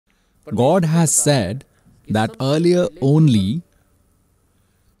God has said that earlier only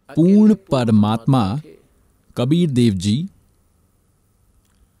Poorna Paramatma Kabir Dev Ji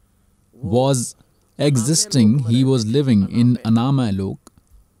was existing. He was living in Anamay Lok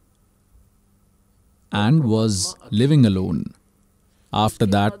and was living alone. After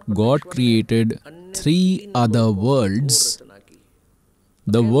that, God created 3 other worlds.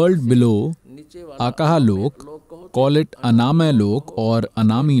 The world below Akaha Lok, call it Anamay Lok or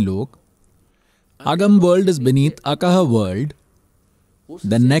Anami Lok. Agam world is beneath Akaha world.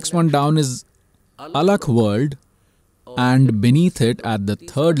 The next one down is Alakh world, and beneath it at the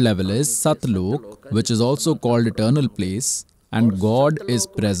 3rd level is Satlok, which is also called eternal place, and God is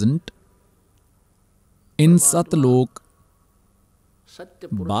present in Satlok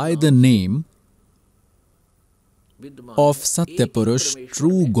by the name of Satyapurush,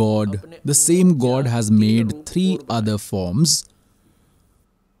 true God. The same God has made 3 other forms.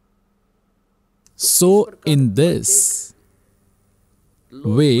 So in this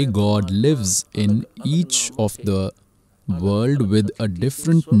way, God lives in each of the world with a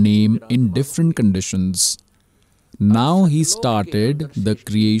different name in different conditions. Now he started the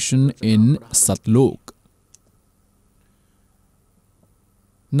creation in Satlok.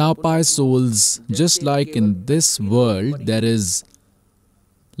 Now, pious souls, just like in this world, there is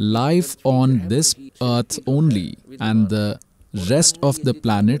life on this earth only, and the rest of the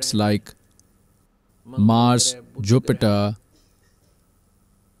planets like Mars, Jupiter,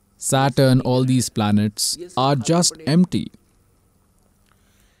 Saturn, all these planets are just empty.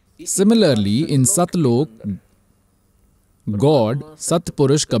 Similarly, in Satlok, God,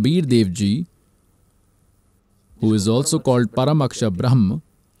 Satpurush Kabir Dev Ji, who is also called Paramaksha Brahm,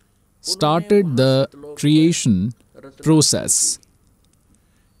 started the creation process.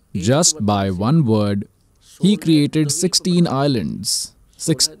 Just by one word, he created 16 islands.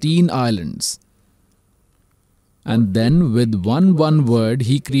 16 islands. And then with one word,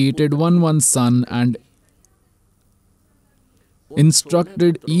 he created one sun and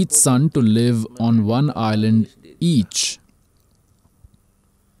instructed each son to live on one island each.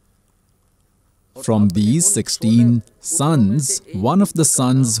 From these 16 sons, one of the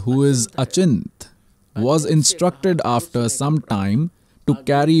sons, who is Achint, was instructed after some time to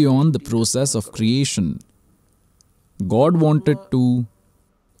carry on the process of creation. God wanted to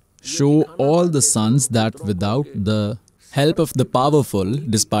show all the sons that without the help of the powerful,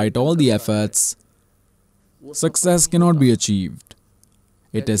 despite all the efforts, success cannot be achieved.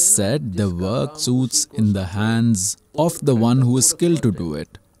 It is said the work suits in the hands of the one who is skilled to do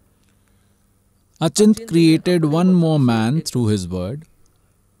it. Achint created one more man through his word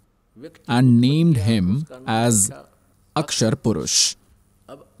and named him as Akshar Purush.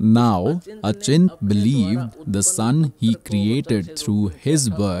 Now, Achint believed the son he created through his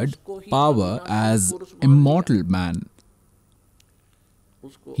word power as immortal man.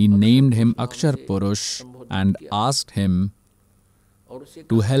 He named him Akshar Purush and asked him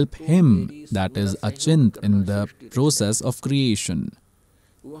to help him, that is Achint, in the process of creation.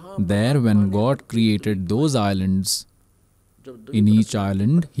 There, when God created those islands, in each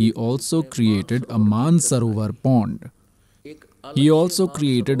island, he also created a Mansarovar pond. He also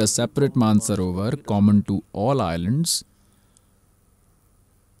created a separate Mansarovar common to all islands,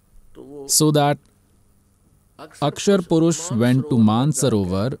 so that Akshar Purush went to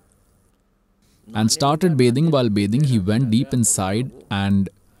Mansarovar and started bathing. While bathing, he went deep inside and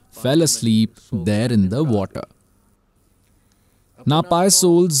fell asleep there in the water. Now, pious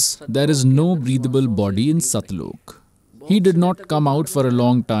souls, there is no breathable body in Satlok. He did not come out for a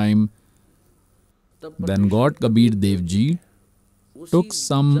long time. Then God Kabir Dev Ji took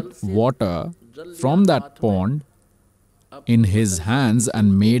some water from that pond in his hands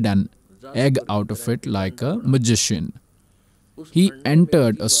and made an egg out of it like a magician. He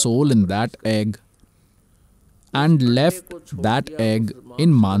entered a soul in that egg and left that egg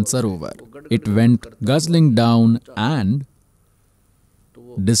in Mansarovar. It went guzzling down and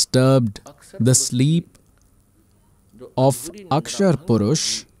disturbed the sleep of Akshar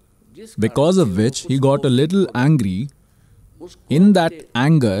Purush, because of which he got a little angry. In that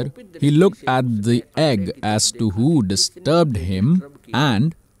anger, he looked at the egg as to who disturbed him,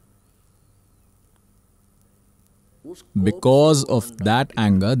 and because of that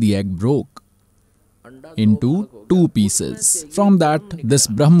anger, the egg broke into 2 pieces. From that, this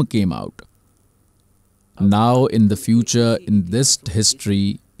Brahma came out. Now, in the future, in this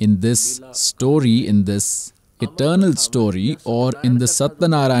history, in this story, in this eternal story, or in the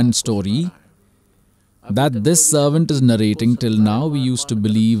Satyanarayan story that this servant is narrating, till now we used to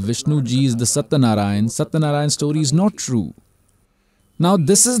believe Vishnu Ji is the Satyanarayan. Satyanarayan story is not true. Now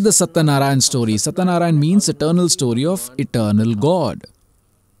this is the Satyanarayan story. Satyanarayan means eternal story of eternal God.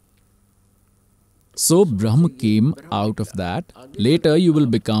 So Brahma came out of that. Later you will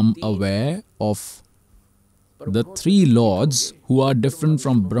become aware of the three lords who are different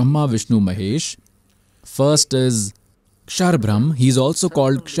from Brahma, Vishnu, Mahesh. First is Kshar Brahm. He is also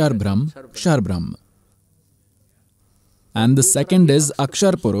called Kshar Brahm, Kshar Brahm. And the second is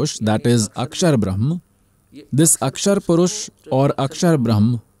Akshar Purush, that is Akshar Brahm. This Akshar Purush or Akshar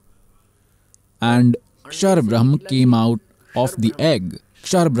Brahm and Kshar Brahm came out of the egg.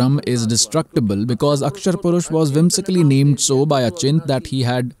 Kshar Brahm is destructible because Akshar Purush was whimsically named so by Achint that he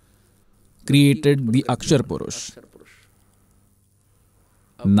had created the Akshar Purush.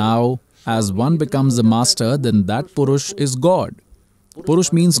 Now, as one becomes a master, then that Purush is God.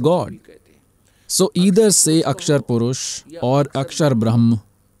 Purush means God. So either say Akshar Purush or Akshar Brahm.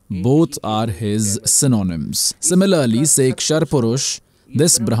 Both are his synonyms. Similarly, say Kshar Purush.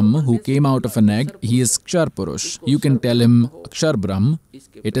 This Brahma who came out of an egg, he is Kshar Purush. You can tell him Akshar Brahm.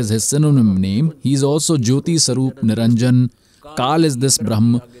 It is his synonym name. He is also Jyoti Sarup Niranjan. Kal is this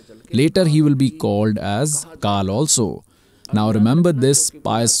Brahma. Later he will be called as Kal also. Now remember this,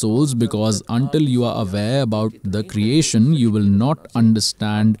 pious souls, because until you are aware about the creation, you will not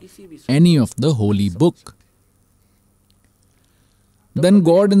understand any of the holy book. Then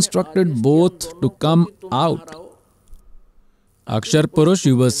God instructed both to come out. Akshar Purush,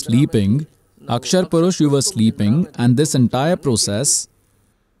 you were sleeping. Akshar Purush, you were sleeping, and this entire process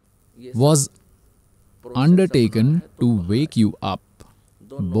was undertaken to wake you up.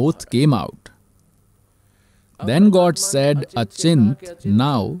 Both came out. Then God said, Achint,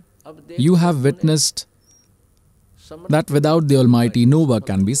 now you have witnessed that without the Almighty no work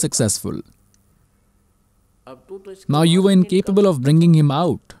can be successful. Now you were incapable of bringing him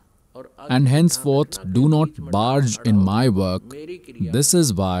out, and henceforth do not barge in my work. This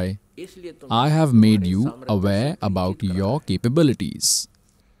is why I have made you aware about your capabilities.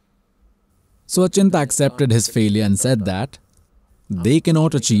 So Achint accepted his failure and said that they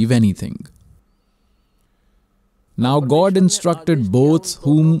cannot achieve anything. Now God instructed both,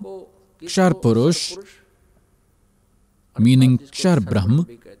 whom Kshar Purush, meaning Kshar Brahm,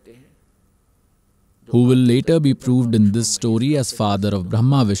 who will later be proved in this story as father of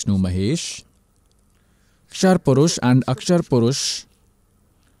Brahma, Vishnu, Mahesh. Kshar Purush and Akshar Purush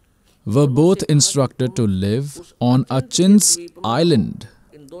were both instructed to live on Achint's island.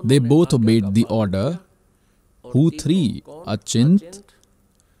 They both obeyed the order. Who three? Achint,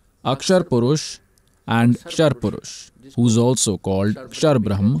 Akshar Purush and Kshar Purush, who is also called Kshar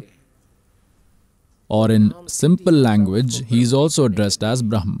Brahm, or in simple language, he is also addressed as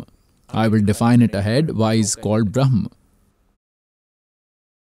Brahma. I will define it ahead why he is called Brahma.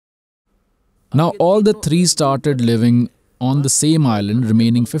 Now all the three started living on the same island,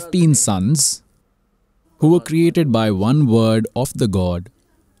 remaining 15 sons, who were created by one word of the God,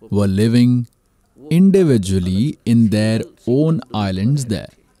 were living individually in their own islands there.